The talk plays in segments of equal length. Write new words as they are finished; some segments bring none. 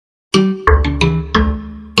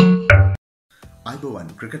ආයුබෝවන්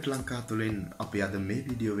ක්‍රිකට් ලංකා තුලින් අපි අද මේ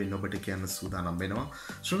වීඩියෝවෙන් ඔබට කියන්න සූදානම් වෙනවා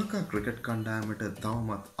ශ්‍රී ලංකා ක්‍රිකට් කණ්ඩායමට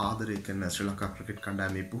තවමත් ආදරය කරන ශ්‍රී ලංකා ක්‍රිකට්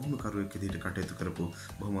කණ්ඩායමේ පුහුණුකරුවෙක් විදිහට කටයුතු කරපු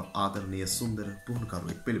බොහොම ආදරණීය සුන්දර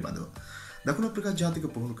පුහුණුකරුවෙක් පිළිබඳව. දකුණු අප්‍රිකා ජාතික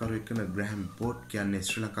පුහුණුකරුවෙක් වන ග්‍රැහම් පෝට් කියන්නේ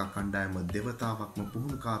ශ්‍රී ලංකා කණ්ඩායම දෙවතාවක්ම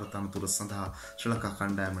පුහුණුකාර තනතුර සඳහා ශ්‍රී ලංකා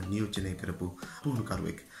කණ්ඩායම නියෝජනය කරපු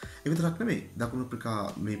පුහුණුකරුවෙක්. ඒ විතරක් නෙමෙයි දකුණු අප්‍රිකා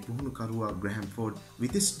මේ පුහුණුකරුවා ග්‍රැහම් පෝට්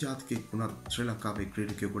විදේශ ජාතිකයෙක් වුණත් ශ්‍රී ලංකාවේ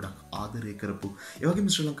ක්‍රීඩකයෝ ගොඩක් ආදරය කරපු ඒ වගේම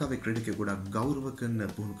ශ්‍රී ලංකාවේ ක්‍රීඩකයෝ ගොඩක් ගෞරව කරන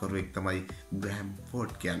පුහුණුකරුවෙක් තමයි ග්‍රැහම්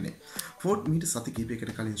පෝට් කියන්නේ. පෝට් මීට සති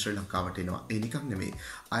කිහිපයකට කලින් ශ්‍රී ලංකාවට එනවා. ඒ නිකන් නෙමෙයි.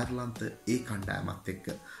 අයර්ලන්ත ඒ කණ්ඩායමත්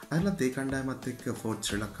එක්ක. අයර්ලන්ත ඒ කණ්ඩායමත් එක්ක පෝට්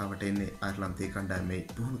ශ්‍රී ලංකාවට එන්නේ අයර්ලන්තයේ කණ්ඩායමේ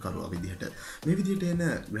පුහුණුකරුවා විදිහට. මේ විදිහට එන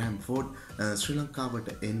ග්‍රැහම් ෆෝඩ් ශ්‍රී ලංකාවට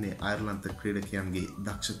එන්නේ අයර්ලන්ත ක්‍රීඩකයන්ගේ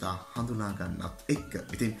දක්ෂතා හඳුනා ගන්නත් එක්ක.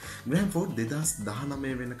 ඉතින් ග්‍රැහම් ෆෝඩ්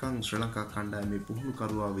 2019 වෙනකන් ශ්‍රී ලංකා කණ්ඩායමේ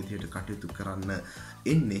පුහුණුකරුවා විදිහට කටයුතු කරන්න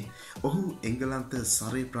එන්නේ. ඔහු එංගලන්ත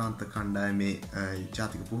සරේ ප්‍රාන්ත කණ්ඩායමේ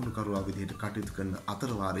ජාතික පුහුණුකරුවා විදිහට කටයුතු කරන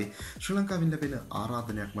අතර වාරේ ශ්‍රී ලංකාවෙන් ලැබෙන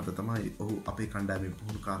ආරාධනයක් මත තමයි ඔහු අපේ කණ්ඩායමේ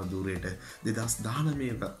පුහුණුකාර ධූරයට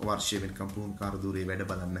 2019 වර්ෂයේ වෙනකම් පුහුණුකාර ධූරයේ වැඩ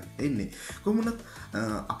බලන්න එන්නේ. කොමුණත්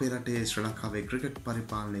අපේ රටේ ශ්‍රී ලංකාවේ ක්‍රිකට්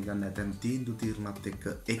පරිපාලනය ගන්න ඇතැම් තීන්දුව තීරණත් එක්ක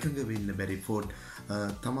එකඟ වෙන්න බැරි ෆෝඩ්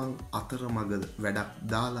තමන් අතරමඟ වැඩක්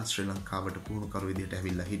දාලා ශ්‍රී ලංකාවට පුහුණුකරු විදිහට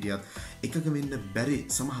ඇවිල්ලා හිටියත් එකඟ වෙන්න බැරි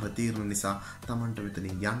සමහර තීරණ නිසා තමන්ට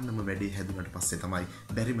මෙතනින් යන්නම වැඩේ හැදුනට පස්සේ තමයි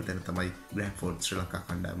බැරිම තැන තමයි ග්‍රැහම් ෆෝඩ් ශ්‍රී ලංකා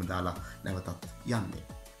කණ්ඩායම දාලා නැවතත්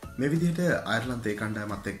යන්නේ. මේ විදිහට අයර්ලන්තයේ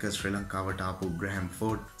කණ්ඩායමත් එක්ක ශ්‍රී ලංකාවට ආපු ග්‍රැහම්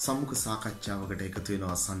ෆෝඩ් සම්මුඛ සාකච්ඡාවකට එකතු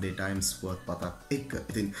වෙනවා සන්ඩේ ටයිම්ස් පුවත්පතත් එක්ක.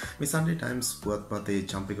 ඉතින් මේ සන්ඩේ ටයිම්ස් පුවත්පතේ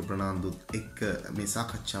චම්පික ප්‍රනාන්දුත් එක්ක මේ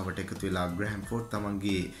සාකච්ඡාවට එකතු වෙලා ග්‍රැහම් ෆෝඩ්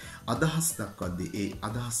තමන්ගේ අදහස් දක්වද්දී ඒ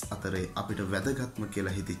අදහස් අතරේ අපිට වැදගත්ම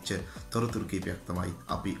කියලා හිතිච්ච තොරතුරු කීපයක් තමයි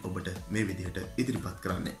අපි ඔබට මේ විදිහට ඉදිරිපත්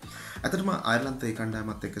කරන්නේ. ඇත්තටම අයර්ලන්තයේ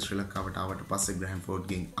කණ්ඩායමත් එක්ක ශ්‍රී ලංකාවට ආවට පස්සේ ග්‍රැහම්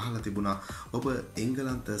ෆෝඩ්ගෙන් අහලා තිබුණා ඔබ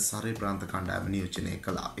එංගලන්ත සරේ ප්‍රාන්ත කණ්ඩායම නියෝජනය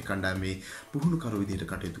කළා. කණ්ඩායමේ පුහුණුකරු විදිහට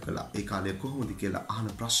කටයුතු කළා. ඒ කාලය කොහොමද කියලා අහන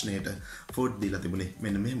ප්‍රශ්නයට ෆෝඩ් දීලා තිබුණේ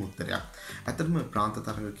මෙන්න මෙහෙම උත්තරයක්. ඇත්තටම ප්‍රාන්ත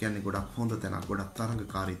තරඟ කියන්නේ ගොඩක් හොඳ තැනක්, ගොඩක්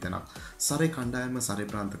තරඟකාරී තැනක්. සරේ කණ්ඩායම, සරේ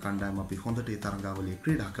ප්‍රාන්ත කණ්ඩායම අපි හොඳට ඒ තරඟාවලියේ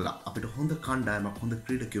ක්‍රීඩා කළා. අපිට හොඳ කණ්ඩායමක්, හොඳ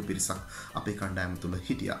ක්‍රීඩකයෝ පිරිසක් අපේ කණ්ඩායම තුල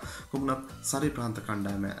හිටියා. කොහොමවත් සරේ ප්‍රාන්ත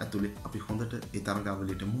කණ්ඩායම ඇතුලේ අපි හොඳට ඒ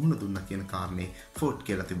තරඟාවලියට මුහුණ දුන්නා කියන කාරණේ ෆෝඩ්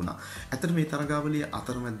කියලා තිබුණා. ඇත්තට මේ තරඟාවලිය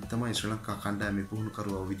අතරමැද තමයි ශ්‍රී ලංකා කණ්ඩායමේ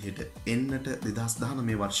පුහුණුකරුවා විදිහට එන්නට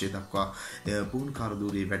 2019 වර්ෂයේ දක්වා පුහුණුකාර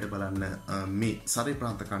ධූරයේ වැඩ බලන්න මේ සරේ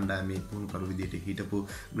ප්‍රාන්ත කණ්ඩායමේ පුහුණුකරු විදිහට හිටපු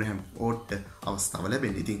ග්‍රැහම් ෆෝඩ්ට අවස්ථාව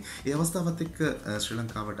ලැබෙන්නේ. ඉතින් ඒ අවස්ථාවත් එක්ක ශ්‍රී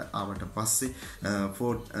ලංකාවට ආවට පස්සේ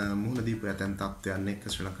ෆෝඩ් මුහුණ දීපු ඇතැම් තත්ත්වයන් එක්ක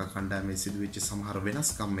ශ්‍රී ලංකා කණ්ඩායමේ සිදුවෙච්ච සමහර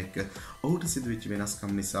වෙනස්කම් එක්ක ඔහුට සිදුවෙච්ච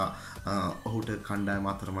වෙනස්කම් නිසා ඔහුට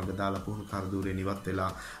කණ්ඩායම අතරමඟ දාලා පුහුණුකාර ධූරයෙන් ඉවත්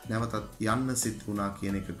වෙලා නැවතත් යන්න සිද්ධ වුණා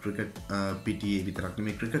කියන එක ක්‍රිකට් පිටියේ විතරක්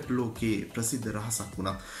නෙමෙයි ක්‍රිකට් ලෝකයේ ප්‍රසිද්ධ රහසක්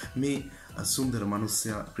වුණා. මේ සුන්දර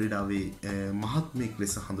මනුස්සයා ක්‍රීඩාවේ මහත්මයෙක්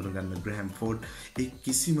ලෙස හඳුනගන්න ග්‍රැහම් ෆෝඩ් ඒ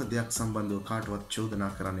කිසිම දෙයක් සම්බන්ධව කාටවත් චෝදනා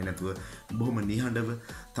කරන්නේ නැතුව බොහොම නිහඬව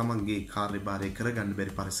තමන්ගේ කාර්යභාරය කරගන්න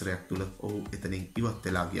බැරි පරිසරයක් තුල ඔහු එතනින් ඉවත්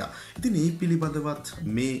වෙලා ගියා. ඉතින් මේ පිළිබඳවත්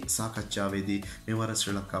මේ සාකච්ඡාවේදී මෙවර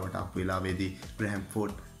ශ්‍රී ලංකාවට ආපු වෙලාවේදී ග්‍රැහම්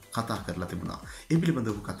ෆෝඩ් කතා කරලා තිබුණා. ඒ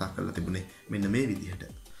පිළිබඳව කතා කරලා තිබුණේ මෙන්න මේ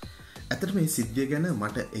විදිහට. ඇත්තට මේ සිද්ධිය ගැන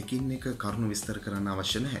මට එකින් එක කරුණු විස්තර කරන්න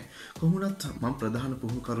අවශ්‍ය නැහැ. කොහොමුණත් මම ප්‍රධාන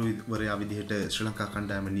පුහුණුකරුවරයා විදිහට ශ්‍රී ලංකා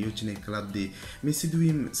කණ්ඩායම නියෝජනය කළද්දී මේ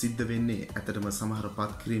සිදුවීම් සිද්ධ වෙන්නේ ඇත්තටම සමහර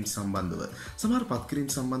පත්කිරීම් සම්බන්ධව. සමහර පත්කිරීම්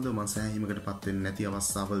සම්බන්ධව මම සෑහීමකටපත් වෙන්නේ නැති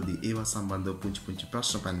අවස්ථාවලදී ඒවා සම්බන්ධව පුංචි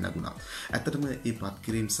ප්‍රශ්න පැන නැගුණා. ඇත්තටම මේ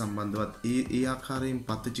පත්කිරීම් සම්බන්ධවත් ඒ ආකාරයෙන්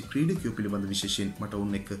පත්වෙච්ච ක්‍රීඩකයෝ පිළිබඳ විශේෂයෙන් මට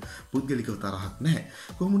උන් එක්ක පුද්ගලිකව තරහක් නැහැ.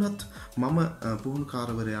 කොහොමුණත් මම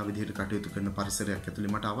පුහුණුකාරවරයා විදිහට කටයුතු කරන පරිසරයක්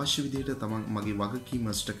ඇතුලේ මට අවශ්‍ය විදිහට තමන් මගේ වගකීම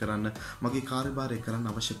ඉෂ්ට කරන්න මගේ කාර්යභාරය කරන්න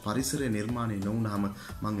අවශ්‍ය පරිසරය නිර්මාණය නොවුනහම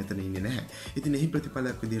මම එතන ඉන්නේ නැහැ. ඉතින් එහි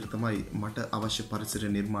ප්‍රතිඵලයක් විදිහට තමයි මට අවශ්‍ය පරිසරය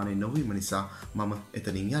නිර්මාණය නොවීම නිසා මම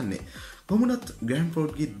එතනින් යන්නේ. කොමුණත් ග්‍රැහම්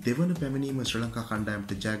ෆෝඩ්ගේ දෙවන පැමිණීම ශ්‍රී ලංකා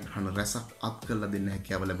කණ්ඩායමට ජයග්‍රහණ රැසක් අත් කරලා දෙන්න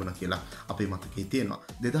හැකියාව ලැබුණා කියලා අපේ මතකයේ තියෙනවා.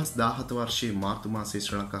 2017 වර්ෂයේ මාර්තු මාසයේ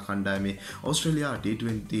ශ්‍රී ලංකා කණ්ඩායමේ ඕස්ට්‍රේලියා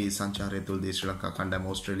T20 සංචාරය තුළදී ශ්‍රී ලංකා කණ්ඩායම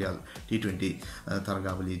ඕස්ට්‍රේලියා T20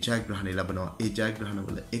 තරගාවලියේ ජයග්‍රහණය ලැබනවා. ඒ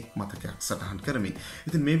ජයග්‍රහණවල එක් මතකයක් සටහන් කරමින්.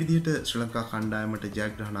 ඉතින් මේ විදිහට ශ්‍රී ලංකා කණ්ඩායමට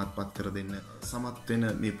ජයග්‍රහණ අත්පත් කර දෙන්න සමත් වෙන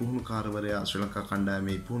මේ පුහුණුකාරවරයා ශ්‍රී ලංකා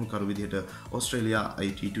කණ්ඩායමේ පුහුණුකරු විදිහට ඕස්ට්‍රේලියා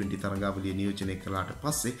T20 තරගාවලියේ නියෝජනය කළාට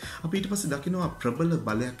පස්සේ අපි ඊට පස්සේ දකිනවා ප්‍රබල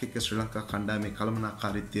බලයක් එක්ක ශ්‍රී ලංකා කණ්ඩායමේ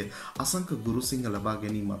කළමනාකාරීත්වය අසංක ගුරුසිංහ ලබා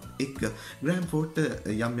ගැනීමත් එක්ක ග්‍රෑම් ෆෝර්ඩ්ට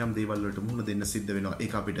යම් දේවල් වලට මුහුණ දෙන්න සිද්ධ වෙනවා.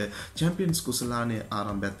 ඒක අපිට චැම්පියන්ස් කුසලානයේ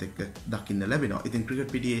ආරම්භයත් එක්ක දකින්න ලැබෙනවා. ඉතින්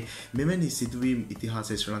ක්‍රිකට් පිටියේ මෙවැනි සිදුවීම්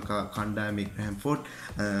ඉතිහාසයේ ශ්‍රී ලංකා කණ්ඩායමේ ග්‍රෑම් ෆෝර්ඩ්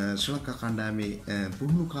ශ්‍රී ලංකා කණ්ඩායමේ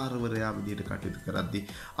පුහුණුකාරවරයා විදිහට කටයුතු කරද්දී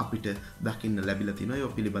අපිට දකින්න ලැබිලා තිනවා.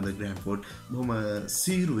 ඒ පිළිබඳ ග්‍රෑම් ෆෝර්ඩ් බොහොම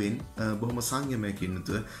සීරුවෙන් බොහොම සංයමයකින්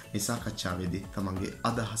යුතුව මේ සාකච්ඡාවේදී තමන්ගේ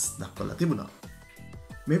අදහස් දක්වලා තිබුණා.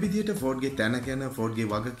 මේ විදිහට ෆෝර්ඩ්ගේ තැන ගැන ෆෝර්ඩ්ගේ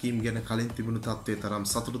වගකීම් ගැන කලින් තිබුණු තත්ත්වයේ තරම්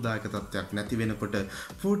සතුටුදායක තත්ත්වයක් නැති වෙනකොට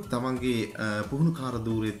ෆෝර්ඩ් තමන්ගේ පුහුණුකාර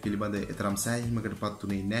ධූරය පිළිබඳ තරම් සෑහීමකටපත්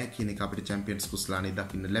උනේ නැහැ කියන එක අපිට චැම්පියන්ස් කුස්ලානේ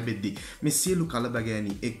දකින්න ලැබෙද්දී මේ සියලු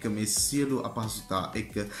කලබගෑනි එක්ක මේ සියලු අපහසුතා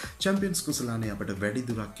එක්ක චැම්පියන්ස් කුස්ලානේ අපිට වැඩි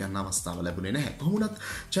දුරක් යන්න අවස්ථාව ලැබුණේ නැහැ. කොහොමුණත්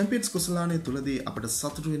චැම්පියන්ස් කුස්ලානේ තුලදී අපිට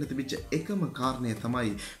සතුටු වෙන්න තිබිච්ච එකම කාරණය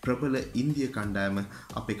තමයි ප්‍රබල ඉන්දිය කණ්ඩායම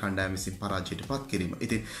අපේ කණ්ඩායම විසින් පරාජයටපත් කිරීම.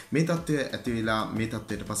 ඉතින් මේ තත්ත්වය ඇති වෙලා මේ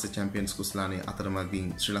තත්ත්වයට පස්සේ චැම්පියන්ස් කුස්ලානේ අතරමඟින්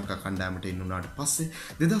ශ්‍රී ලංකා කණ්ඩායමට එන්න උනාට පස්සේ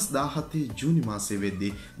 2017 ජූනි මාසයේ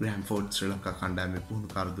වෙද්දී ග්‍රෑම් ෆෝර්ඩ් ශ්‍රී ලංකා කණ්ඩායමේ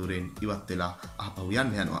පුහුණුකාර ධුරයෙන් ඉවත් වෙලා ආපහු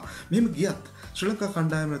යන්න යනවා. මෙහෙම ගියත් ශ්‍රී ලංකා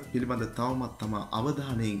කණ්ඩායම පිළිබඳ තවමත් තම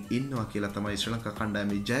අවධානයෙන් ඉන්නවා කියලා තමයි ශ්‍රී ලංකා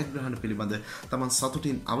කණ්ඩායමේ ජයග්‍රහණ පිළිබඳ තමන්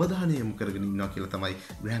සතුටින් අවධානය යොමු කරගෙන ඉන්නවා කියලා තමයි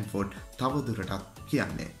ග්‍රෑම් ෆෝර්ඩ් තවදුරටත්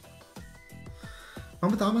කියන්නේ.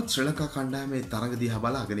 මම තාමත් ශ්‍රී ලංකා කණ්ඩායමේ තරඟ දිහා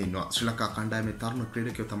බලාගෙන ඉන්නවා. ශ්‍රී ලංකා කණ්ඩායමේ තරුණ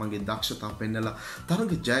ක්‍රීඩකයෝ තමන්ගේ දක්ෂතාව පෙන්නලා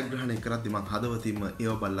තරඟ ජයග්‍රහණය කරද්දී මම හදවතින්ම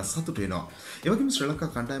ඒව බලලා සතුටු වෙනවා. ඒ වගේම ශ්‍රී ලංකා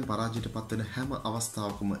කණ්ඩායම පරාජයටපත් වෙන හැම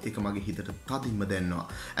අවස්ථාවකම ඒක මගේ හිතට තදින්ම දැනෙනවා.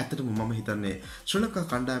 ඇත්තටම මම හිතන්නේ ශ්‍රී ලංකා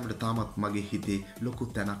කණ්ඩායමට තාමත් මගේ හිතේ ලොකු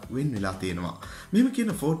තැනක් වෙන් වෙලා තියෙනවා. මෙහෙම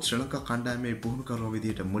කියන ෆෝර්ඩ් ශ්‍රී ලංකා කණ්ඩායමේ පුහුණුකරුවා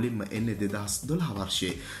විදිහට මුලින්ම එන්නේ 2012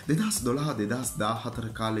 වර්ෂයේ.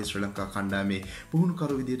 2012-2014 කාලේ ශ්‍රී ලංකා කණ්ඩායමේ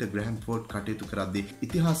පුහුණුකරුවා විදිහට ග්‍රෑම් ෆෝර්ඩ් කටයුතු කරද්දී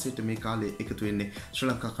ඉතිහාසයට මේ කාලේ එකතු වෙන්නේ ශ්‍රී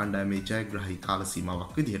ලංකා කණ්ඩායමේ ජයග්‍රාහී කාල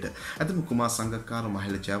සීමාවක් විදිහට. අදම කුමාර් සංගක්කාර,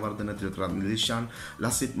 මහේල ජයවර්ධන, තිලකරත්න නිලිෂාන්,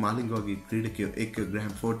 ලසිත් මාලිංග වගේ ක්‍රීඩකයෝ එක්ක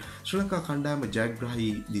ග්‍රෑම් ෆෝර්ඩ් ශ්‍රී ලංකා කණ්ඩායම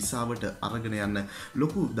ජයග්‍රාහී දිශාවට අරගෙන යන්න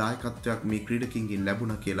ලොකු දායකත්වයක් මේ ක්‍රීඩකින්ගෙන්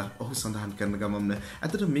ලැබුණා කියලා ඔහු සඳහන් කරන ගමන්ම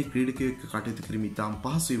ඇත්තට මේ ක්‍රීඩකයෝ එක්ක කටයුතු කිරීම ඉතාම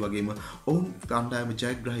පහසුයි වගේම ඔවුන් කණ්ඩායම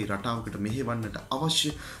ජයග්‍රාහී රටාවකට මෙහෙවන්නට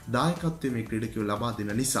අවශ්‍ය දායකත්වය මේ ක්‍රීඩකයෝ ලබා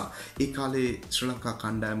දෙන නිසා ඒ කාලේ ශ්‍රී ලංකා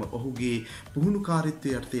කණ්ඩායම ඔහුගේ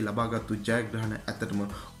පුහුණුකාරීත්වය යටතේ ලබාගත්තු ජයග්‍රහණ ඇත්තටම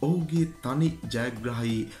ඔහුගේ තනි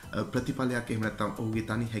ජයග්‍රාහී ප්‍රතිඵලයක් එහෙම නැත්නම් ඔහුගේ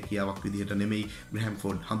තනි හැකියාවක් විදිහට නෙමෙයි ග්‍රෑම්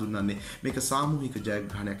ෆෝර්ඩ් හඳුන්වන්නේ. මේක සාමූහික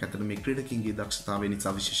ජයග්‍රහණයක්. ඇත්තට මේ ක්‍රීඩකින්ගේ දක්ෂතාවය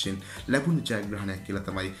නිසා විශේෂයෙන් ලැබුණු ජයග්‍රහණයක් කියලා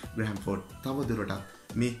තමයි ග්‍රෑම් ෆෝර්ඩ්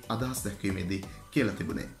තවදුරටත් මේ අදහස් දැක්වීමේදී කියලා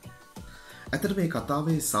තිබුණේ. ඇත්තට මේ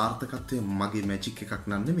කතාවේ සාර්ථකත්වය මගේ මැජික් එකක්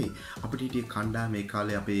නන් නෙමෙයි. අපිට හිටියේ කණ්ඩායම ඒ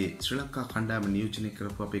කාලේ අපේ ශ්‍රී ලංකා කණ්ඩායම නියෝජනය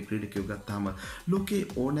කරපු අපේ ක්‍රීඩකයෝ ගත්තාම ලෝකේ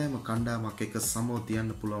ඕනෑම කණ්ඩායමක් එක්ක සමව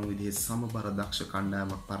තියන්න පුළුවන් විදිහේ සමබර දක්ෂ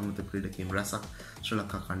කණ්ඩායමක් පරිණත ක්‍රීඩකයන් රැසක් ශ්‍රී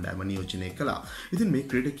ලංකා කණ්ඩායම නියෝජනය කළා. ඉතින් මේ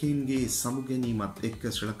ක්‍රීඩකයන්ගේ සමු ගැනීමත් එක්ක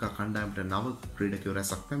ශ්‍රී ලංකා කණ්ඩායමට නව ක්‍රීඩකයෝ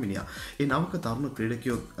රැසක් පැමිණියා. ඒ නවක තරුණ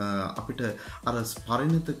ක්‍රීඩකයෝ අපිට අර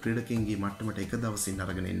පරිණත ක්‍රීඩකයන්ගේ මට්ටමට එක දවසින්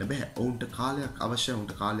අරගෙන එන්න බෑ. ඔවුන්ට කාලයක් අවශ්‍යයි.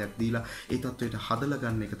 ඔවුන්ට කාලයක් දීලා ඒ තත්ත්වයට හදලා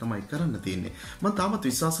ගන්න එක තමයි කරන්න තියෙන්නේ. මම තාමත්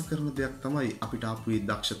විශ්වාස කරන දෙයක් තමයි අපිට ආපු මේ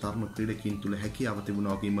දක්ෂ තරුණ ක්‍රීඩකයන් තුල හැකියාව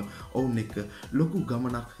තිබුණා වගේම ඔවුන් එක්ක ලොකු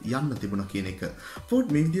ගමනක් යන්න තිබුණා කියන එක.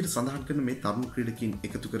 ෆෝර්ඩ් මේ විදිහට සඳහන් කරන මේ තරුණ ක්‍රීඩකයන්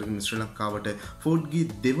එකතු කරගෙන ශ්‍රී ලංකාවට ෆෝර්ඩ්ගේ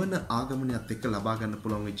දෙවන ආගමනයත් එක්ක ලබා ගන්න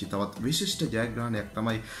පුළුවන් වෙච්ච තවත් විශිෂ්ට ජයග්‍රහණයක්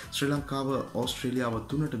තමයි ශ්‍රී ලංකාව ඕස්ට්‍රේලියාව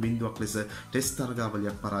 3-0 ලෙස ටෙස්ට්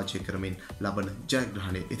තරගාවලියක් පරාජය කරමින් ලබන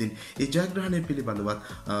ජයග්‍රහණය. ඉතින් ඒ ජයග්‍රහණය පිළිබඳවත්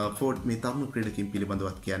ෆෝර්ඩ් මේ තරුණ ක්‍රීඩකයන්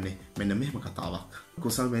පිළිබඳවත් කියන්නේ මෙන්න මෙහෙම කතාවක්.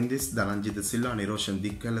 කුසල් මෙන්ඩිස්, දනංජිත සිල්වා, නිරෝෂන්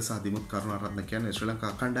දික්කැල සහ දිමුත් කරුණාරත්න කියන්නේ ශ්‍රී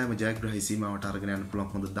ලංකා කණ්ඩායම ජයග්‍රාහී සීමාවට අරගෙන යන්න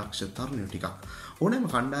පුළුවන් හොඳ දක්ෂ තරුණයෝ ටිකක්. ඕනෑම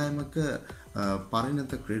කණ්ඩායමක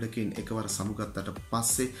පරිණත ක්‍රීඩකයන් එකවර සමුගත්තට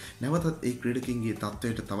පස්සේ නැවතත් ඒ ක්‍රීඩකින්ගේ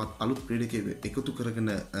තත්ත්වයට තවත් අලුත් ක්‍රීඩකයෙකු එකතු කරගෙන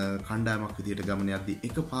කණ්ඩායමක් විදිහට ගමන යද්දී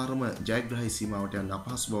එකපාරම ජයග්‍රාහී සීමාවට යන්න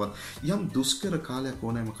අපහසු බවත් යම් දුෂ්කර කාලයක්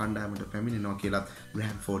ඕනෑම කණ්ඩායමකට පැමිණෙනවා කියලා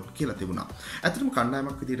ග්‍රෑම් ෆෝර්ඩ් කියලා තිබුණා. ඇත්තටම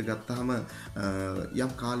කණ්ඩායමක් විදිහට ගත්තාම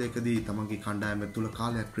යම් කාලයකදී තමන්ගේ කණ්ඩායම තුල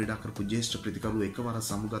කාලයක් ක්‍රීඩා කරපු ජ්‍යෙෂ්ඨ ප්‍රතිකරුවෝ එකවර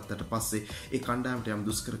සමුගත්තට පස්සේ ඒ කණ්ඩායමට යම්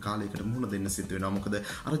දුෂ්කර කාලයකට මුහුණ දෙන්න සිද්ධ වෙනවා. මොකද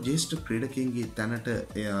අර ජ්‍යෙෂ්ඨ ක්‍රීඩකයන්ගේ තැනට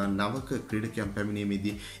නවක ක්‍රීඩකයන්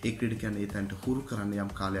පැමිණීමේදී ඒ ක්‍රීඩකයන් ඒ තැනට හුරු කරන්න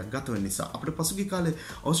යම් කාලයක් ගත වෙන නිසා අපිට පසුගිය කාලේ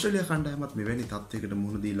ඕස්ට්‍රේලියා කණ්ඩායමත් මෙවැනි තත්ත්වයකට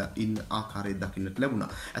මුහුණ දීලා ඉන්න ආකාරය දකින්නට ලැබුණා.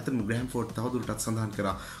 ඇත්තටම ග්‍රෑම් ෆෝර්ඩ් තවදුරටත් සඳහන්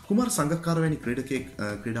කරා කුමාර් සංගක්කාර වැනි ක්‍රීඩකයෙක්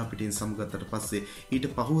ක්‍රීඩා පිටින් සමුගත්තට පස්සේ ඊට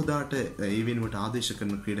පහුවදාට ඒ වෙනුවට ආදේශ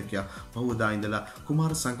කරන ක්‍රීඩකයා පහුවදා ඉඳලා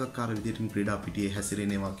කුමාර් සංගක්කාර විදිහටම ක්‍රීඩා පිටියේ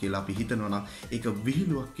හැසිරෙනවා කියලා අපි හිතනවා නම් ඒක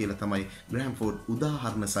විහිළුවක් කියලා තමයි ග්‍රෑම් ෆෝර්ඩ්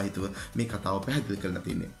උදාහරණ සහිතව මේ කතාව පැහැදිලි කරලා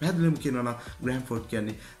තියෙන්නේ. පැහැදිලිවම කියනවා නම් ග්‍රෑම් ෆෝර්ඩ්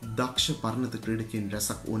කියන්නේ දක්ෂ පරිණත ක්‍රීඩකයන්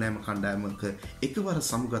රැසක් ඕනෑම කණ්ඩායමක එකවර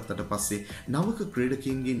සමුගත්තට පස්සේ නවක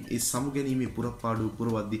ක්‍රීඩකයන්ගෙන් ඒ සමුගැනීමේ පුරපාඩු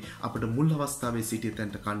පුරවද්දී අපට මුල් අවස්ථාවේ සිටිය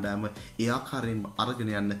තැනට කණ්ඩායම ඒ ආකාරයෙන්ම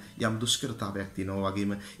අරගෙන යන්න යම් දුෂ්කරතාවයක් තියෙනවා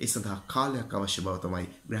වගේම ඒ සඳහා කාලයක් අවශ්‍ය බව තමයි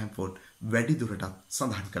ග්‍රෑම්ෆෝඩ් වැඩිදුරටත්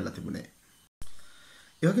සඳහන් කරලා තිබුණේ.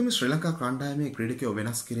 ඒ වගේම ශ්‍රී ලංකා කණ්ඩායමේ ක්‍රීඩකයෝ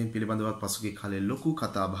වෙනස් කිරීම පිළිබඳව පසුගිය කාලේ ලොකු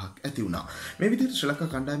කතාබහක් ඇති වුණා. මේ විදිහට ශ්‍රී ලංකා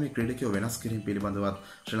කණ්ඩායමේ ක්‍රීඩකයෝ වෙනස් කිරීම පිළිබඳව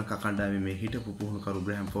ශ්‍රී ලංකා කණ්ඩායමේ මේ හිටපු පුහුණුකරු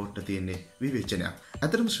ග්‍රෑම්ෆෝඩ්ට තියෙන්නේ විවේචනයක්.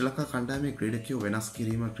 ඇත්තටම ශ්‍රී ලංකා කණ්ඩායමේ ක්‍රීඩකයෝ වෙනස්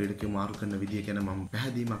කිරීම ක්‍රීඩකයෝ මාරු කරන විදිය ගැන මම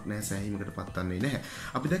පැහැදීමක් නැහැ සෑහීමකට පත්වන්නේ නැහැ.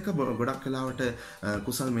 අපි දැක්ක ගොඩක් වෙලාවට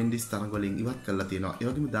කුසල් මෙන්ඩිස් තරඟ වලින් ඉවත් කරලා තියෙනවා.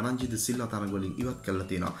 ඒ වගේම ධනංජිත් සිල්වා තරඟ වලින් ඉවත් කරලා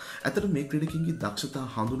තියෙනවා. ඇත්තටම මේ ක්‍රීඩකයන්ගේ දක්ෂතා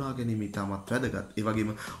හඳුනා ගැනීම ඉතාමත් වැදගත්. ඒ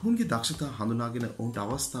වගේම ඔවුන්ගේ දක්ෂතා හඳුනාගෙන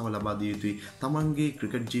ඔවුන්ට අවස්ථාව ලබා දී යුතුයි. තමන්ගේ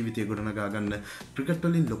ක්‍රිකට් ජීවිතය ගොඩනගා ගන්න ක්‍රිකට්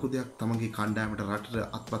වලින් ලොකු දෙයක් තමන්ගේ කණ්ඩායමට රටට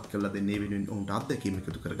අත්පත් කරලා දෙන්න වෙනුවෙන් ඔවුන්ට අත්දැකීම්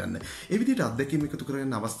එකතු කරගන්න. ඒ විදිහට අත්දැකීම් එකතු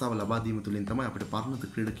කරගන්න අවස්ථාව ලබා දීම තුළින් තමයි අපිට පරිණත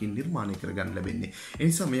ක්‍රීඩකයන් නිර්මාණය කරගන්න ලැබෙන්නේ. ඒ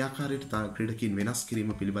නිසා මේ ආකාරයට ක්‍රීඩකයන් වෙනස්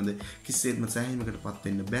කිරීම පිළිබඳ කිසිසේත්ම සෑහීමකටපත්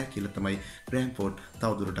වෙන්න බෑ කියලා තමයි ග්‍රෑම්ෆෝඩ්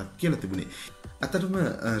තවදුරටත් කියලා තිබුණේ. අතරම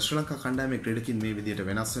ශ්‍රී ලංකා කණ්ඩායමේ ක්‍රීඩකයන් මේ විදිහට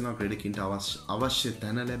වෙනස් වෙනවා. ක්‍රීඩකයන්ට අවශ්‍ය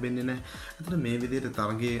තැන ලැබෙන්නේ නැහැ. අතන මේ විදිහට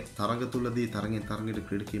තරඟ තුලදී තරගෙන් තරඟට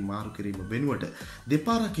ක්‍රීඩකයන් මාරු කිරීම වෙනුවට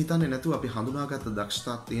දෙපාරක් හිතන්නේ නැතුව අපි හඳුනාගත්ත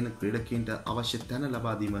දක්ෂතා තියෙන ක්‍රීඩකයන්ට අවශ්‍ය තැන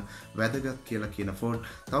ලබා දීම වැදගත් කියලා කියන ෆෝඩ්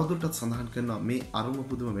තවදුරටත් සඳහන් කරනවා මේ අරුම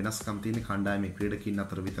පුදුම වෙනස්කම් තියෙන කණ්ඩායමේ ක්‍රීඩකයන්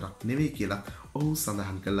අතර විතරක් නෙවෙයි කියලා ඔහු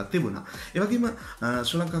සඳහන් කරලා තිබුණා. ඒ වගේම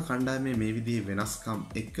ශ්‍රී ලංකා කණ්ඩායමේ මේ විදිහේ වෙනස්කම්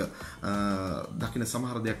එක්ක දකින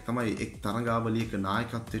සමහර දෙයක් තමයි එක් තරඟාවලියක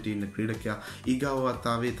නායකත්වයට ඉන්න ක්‍රීඩකයා ඊගාව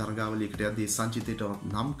වතාවේ තරඟාවලියකට යද්දී සංචිතයට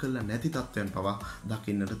නම් කළා නැති තත්ත්වයන් පවා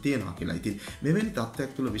දකින්නට තියෙනවා කියලා. ඉතින් මෙවැනි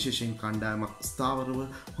තත්ත්වයක් තුළ විශේෂයෙන් කණ්ඩායමක් ස්ථාවරව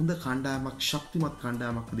හොඳ කණ්ඩායමක් ශක්තිමත්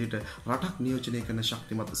කණ්ඩායමක් විදිහට රටක් නියෝජනය කරන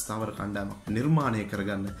ශක්තිමත් ස්ථාවර කණ්ඩායමක් නිර්මාණය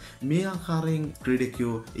කරගන්න මේ ආකාරයෙන්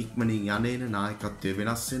ක්‍රීඩකයෝ ඉක්මනින් යන්නේන නායකත්වය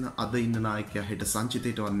වෙනස් වෙන අද ඉන්න නායකයා හෙට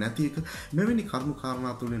සංචිතයටවත් නැති එක මෙවැනි කරුණු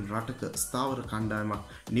කාරණා තුලින් රටක ස්ථාවර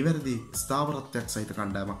කණ්ඩායමක් නිවැරදි ස්ථාවරත්වයක් සහිත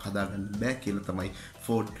කණ්ඩායමක් හදාගන්න බෑ කියලා තමයි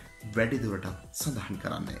ෆෝඩ් වැඩිදුරටත් සඳහන්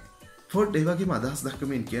කරන්නේ. ෆෝඩ් ඒ වගේම අදහස්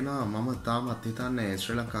දක්වමින් කියනවා මම තාමත් හිතන්නේ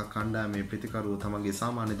ශ්‍රී ලංකා කණ්ඩායමේ ප්‍රතිකරුවෝ තමන්ගේ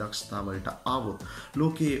සාමාන්‍ය දක්ෂතාවලට ආවොත්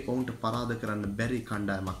ලෝකයේ ඔවුන්ට පරාද කරන්න බැරි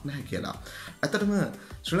කණ්ඩායමක් නැහැ කියලා. ඇත්තටම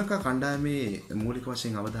ශ්‍රී ලංකා කණ්ඩායමේ මූලික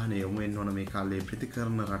වශයෙන් අවධානය යොමු වෙන්න ඕන මේ කාලේ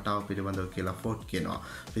ප්‍රතිකරණ රටාව පිළිබඳව කියලා ෆෝඩ් කියනවා.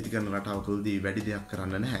 ප්‍රතිකරණ රටාව තුළදී වැඩි දෙයක්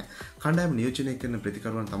කරන්න නැහැ. කණ්ඩායම නියෝජනය කරන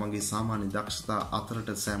ප්‍රතිකරුවන් තමන්ගේ සාමාන්‍ය දක්ෂතා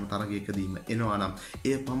අතරට සෑම තරගයකදීම එනවා නම්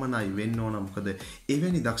එය පමණයි වෙන්න ඕන. මොකද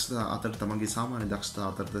එවැනි දක්ෂතා අතර තමන්ගේ සාමාන්‍ය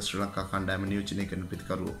දක්ෂතා අතරට ශ්‍රී ලංකා කණ්ඩායම නියෝජනය කරන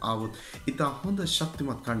ප්‍රතිකරුවෝ ආවොත් ඉතා හොඳ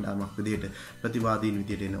ශක්තිමත් කණ්ඩායමක් විදිහට ප්‍රතිවාදීන්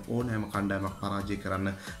විදිහට එන ඕනෑම කණ්ඩායමක් පරාජය කරන්න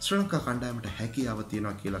ශ්‍රී ලංකා කණ්ඩායමට හැකියාව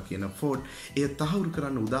තියෙනවා කියලා කියන ෆෝඩ් එය තහවුරු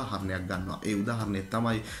කරන්න උදාහරණයක් ගන්නවා. ඒ උදාහරණය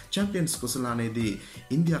තමයි චැම්පියන්ස් කුසලානයේදී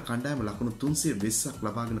ඉන්දියා කණ්ඩායම ලකුණු 320ක්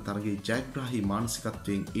ලබාගෙන තරගයේ ජයග්‍රාහී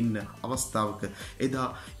මානසිකත්වයෙන් ඉන්න අවස්ථාවක එදා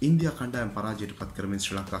ඉන්දියා කණ්ඩායම පරාජයට පත් කරමින්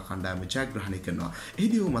ශ්‍රී ලංකා කණ්ඩායම ජයග්‍රහණය කරනවා.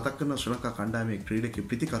 එහිදී ඔහු මතක් කරනවා ශ්‍රී ලංකා කණ්ඩායමේ ක්‍රීඩක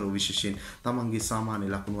ප්‍රතිකරුවෝ විශේෂයෙන් තමන්ගේ සාමාන්‍ය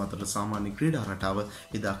ලකුණු අතර සාමාන්‍ය ක්‍රීඩා රටාව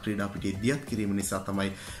එදා ක්‍රීඩා පිටියේ දියත් කිරීම නිසා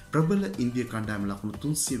තමයි ප්‍රබල ඉන්දියා කණ්ඩායම ලකුණු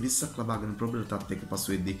 320ක් ලබාගෙන ප්‍රබල තත්ත්වයක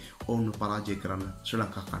පසු වෙද්දී ඔවුන්ව පරාජය කරන්න ශ්‍රී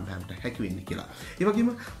ලංකා කණ්ඩායමට හැකි වෙන්නේ කියලා. ඒ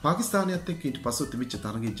වගේම පාකිස්තානයත් එක්ක ඊට පසු තිබිච්ච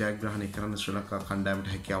තරගයේ ජයග්‍රහණය කරන්න ශ්‍රී ලංකා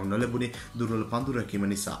කණ්ඩායමට හැකියාව නොලැබුණේ දුර්වල පන්දු රැකීම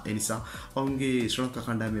නිසා. ඒ නිසා ඔවුන්ගේ ශ්‍රී ලංකා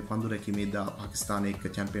කණ්ඩායමේ පන්දු රැකීමේ දා පාකිස්තානය එක්ක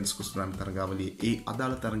චැම්පියන්ස් කුසලාන තරගාවලියේ ඒ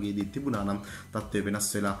අදාළ තරගයේදී තිබුණා නම් තත්ත්වය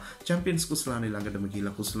වෙනස් වෙලා චැම්පියන්ස් කුසලානේ ළඟටම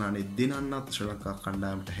ගිහිලා කුසලානේ දිනන්නත් ශ්‍රී ලංකා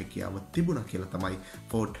කණ්ඩායමට හැකියාව තිබුණා කියලා තමයි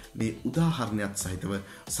ෆෝඩ් මේ උදාහරණයක් සහිතව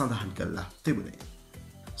සඳහන් කරලා තිබුණේ.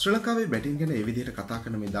 ශ්‍රී ලංකාවේ බැටින් ගැන ඒ විදිහට කතා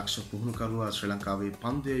කරන මේ දක්ෂ පුහුණුකරුවා ශ්‍රී ලංකාවේ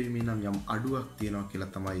පන්දු යැවීමේ නම් යම් අඩුවක් තියෙනවා කියලා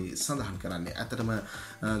තමයි සඳහන් කරන්නේ. ඇත්තටම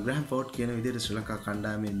ග්‍රෑම් ෆෝඩ් කියන විදිහට ශ්‍රී ලංකා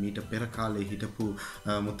කණ්ඩායමේ මීට පෙර කාලේ හිටපු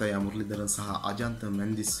මුතයා මුරලිදරන් සහ අජන්ත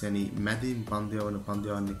මෙන්දිස් වැනි මැදින් පන්දු යවන පන්දු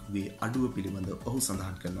යවන්නෙකුගේ අඩුව පිළිබඳව ඔහු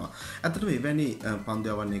සඳහන් කරනවා. ඇත්තටම එවැනි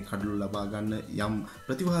පන්දු යවන්නේ කඩළු ලබා ගන්න යම්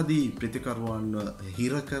ප්‍රතිවාදී ප්‍රතිකරුවන්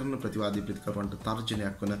හිර කරන ප්‍රතිවාදී ප්‍රතිකරුවන්ට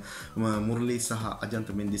තර්ජනයක් වන මුරලි සහ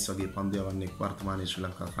අජන්ත මෙන්දිස් වගේ පන්දු යවන්නේ වර්තමානයේ ශ්‍රී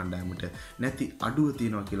ලංකා කණ්ඩායමට නැති අඩුව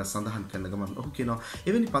තියෙනවා කියලා සඳහන් කරන ගමන් ඔහු කියනවා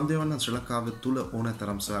එවැනි පන්දු යවන්න ශ්‍රී ලංකාව තුල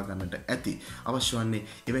ඕනතරම් සොයා ගන්නට ඇති. අවශ්‍ය වන්නේ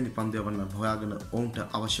එවැනි පන්දු යවන්න හොයාගෙන ඔවුන්ට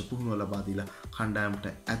අවශ්‍ය පුහුණුව ලබා දීලා කණ්ඩායමට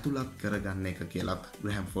ඇතුළත් කරගන්න එක කියලාත්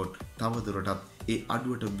ග්‍රෑම් ෆෝඩ් තවදුරටත් ඒ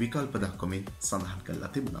අඩුවට විකල්ප දක්වමින් සඳහන්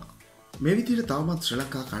කරලා තිබුණා. මේ විදිහට තවමත් ශ්‍රී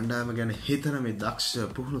ලංකා කණ්ඩායම ගැන හිතන මේ දක්ෂ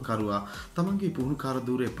පුහුණුකරුවා තමන්ගේ පුහුණුකාර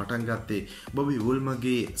ධූරය පටන් ගත්තේ බොබි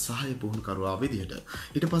වුල්මගේ සහාය පුහුණුකරුවා විදිහට.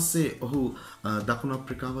 ඊට පස්සේ ඔහු දකුණු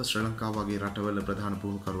අප්‍රිකාව ශ්‍රී ලංකාව වගේ රටවල ප්‍රධාන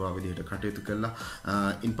පුහුණුකරුවා විදිහට කටයුතු කළා.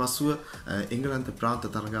 ඉන්පසුව එංගලන්ත ප්‍රාන්ත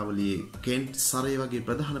තරගාවලියේ කෙන්ට් සරේ වගේ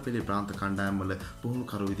ප්‍රධාන පෙළේ ප්‍රාන්ත කණ්ඩායම්වල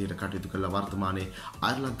පුහුණුකරුවා විදිහට කටයුතු කළා. වර්තමානයේ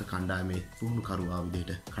අයර්ලන්ත කණ්ඩායමේ පුහුණුකරුවා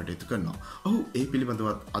විදිහට කටයුතු කරනවා. ඔහු ඒ පිළිබඳව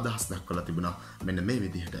අදහස් දක්වලා තිබුණා මෙන්න මේ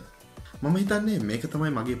විදිහට. මම හිතන්නේ මේක තමයි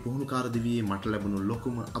මගේ පුහුණුකාර දිවියේ මට ලැබුණු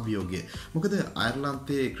ලොකුම අභියෝගය. මොකද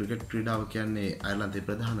අයර්ලන්තයේ ක්‍රිකට් ක්‍රීඩාව කියන්නේ අයර්ලන්තයේ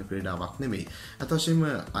ප්‍රධාන ක්‍රීඩාවක් නෙමෙයි. අතවශ්‍යම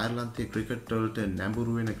අයර්ලන්තයේ ක්‍රිකට් වලට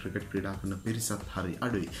නැඹුරු වෙන ක්‍රිකට් ක්‍රීඩා කරන පිරිසත් හරි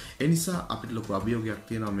අඩුයි. ඒ නිසා අපිට ලොකු අභියෝගයක්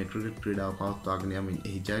තියෙනවා මේ ක්‍රිකට් ක්‍රීඩාව පවත්වාගෙන යමින්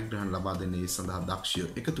එහි ජයග්‍රහණ ලබා දෙන්න ඒ සඳහා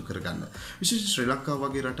දක්ෂයෝ එකතු කරගන්න. විශේෂයෙන් ශ්‍රී ලංකාව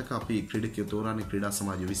වගේ රටක අපි ක්‍රීඩකයෝ තෝරන්නේ ක්‍රීඩා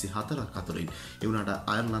සමාජ 24ක් අතරින්. ඒ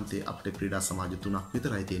වුණාට අයර්ලන්තයේ අපිට ක්‍රීඩා සමාජ 3ක්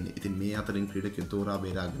විතරයි තියෙන්නේ. ඉතින් මේ අතරින් ක්‍රීඩකයෝ තෝරා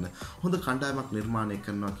බේරාගෙන හොඳ කණ්ඩායමක් නිර්මාණය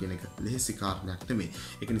කරනවා කියන එක ලෙහෙසි කාරණයක් නෙමෙයි.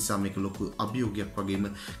 ඒක නිසා මේක ලොකු අභියෝගයක් වගේම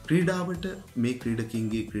ක්‍රීඩාවට මේ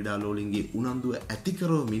ක්‍රීඩකින්ගේ ක්‍රීඩාලෝලින්ගේ උනන්දුව ඇති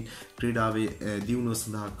කරවමින් ක්‍රීඩාවේ දියුණුව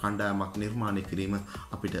සඳහා කණ්ඩායමක් නිර්මාණය කිරීම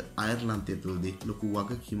අපිට අයර්ලන්තය තුළදී ලොකු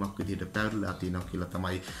වගකීමක් විදිහට පැවරලා තියෙනවා කියලා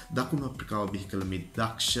තමයි දකුණු අප්‍රිකාව බිහි කළ මේ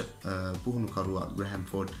දක්ෂ පුහුණුකරුවා ග්‍රැහැම්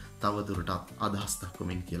ෆෝඩ් තවදුරටත් අදහස්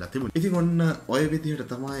දක්වමින් කියලා තිබුණා. ඉතින් ඔන්න ඔය විදිහට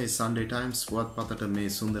තමයි Sunday Times පුවත්පතට මේ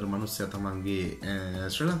සුන්දර මනුස්සයා තමන්ගේ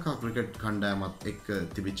ශ්‍රී ලංකා ක්‍රිකට් කණ්ඩායමත් එක්ක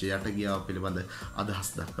තිබිච්ච යටගියාව පිළිබඳ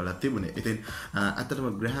අදහස් දක්වලා තිබුණේ. ඉතින් ඇත්තටම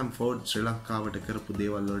ග්‍රැහැම් ෆෝඩ් ශ්‍රී ලංකාවට කරපු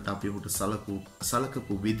දේවල් වලට අපි ඔහුට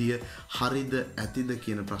සලකපු විදිය හරිද ඇතිද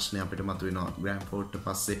කියන ප්‍රශ්නේ අපිට මතුවෙනවා. ග්‍රැහැම් ෆෝඩ්ට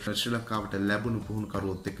පස්සේ ශ්‍රී ලංකාවට ලැබුණු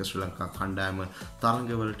පුහුණුකරුවොත් එක්ක ශ්‍රී ලංකා කණ්ඩායම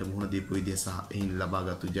තරඟවලට මුහුණ දීපු විදිය සහ එයින්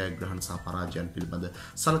ලබාගත්තු ජයග්‍රහණ සහ පරාජයන් පිළිබඳ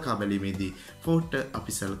සලකා බැලීමේදී ෆෝඩ්ට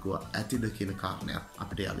අපි සැලකුවා ඇතිද කියන කාරණයක්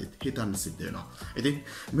අපිට යාළුවෝ හිතන්න සිද්ධ වෙනවා. ඉතින්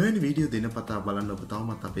මෙවැනි වීඩියෝ දිනපතා බලන්න ඔබ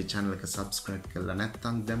තවමත් අපේ channel එක subscribe කරලා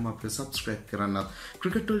නැත්නම් දැන්ම අපිට subscribe කරන්නත්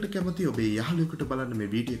ක්‍රිකට් වලට කැමති ඔබේ යාළුවෙකුට බලන්න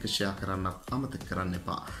මේ වීඩියෝ එක share කරන්නත් අමතක කරන්න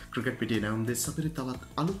එපා. ක්‍රිකට් පිටියේ නැවුම් දෙස් අපිට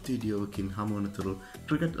තවත් අලුත් වීඩියෝවකින් හමු වනතුරු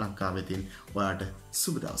ක්‍රිකට් ලංකාවෙන් ඔයාට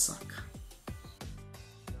සුබ දවසක්.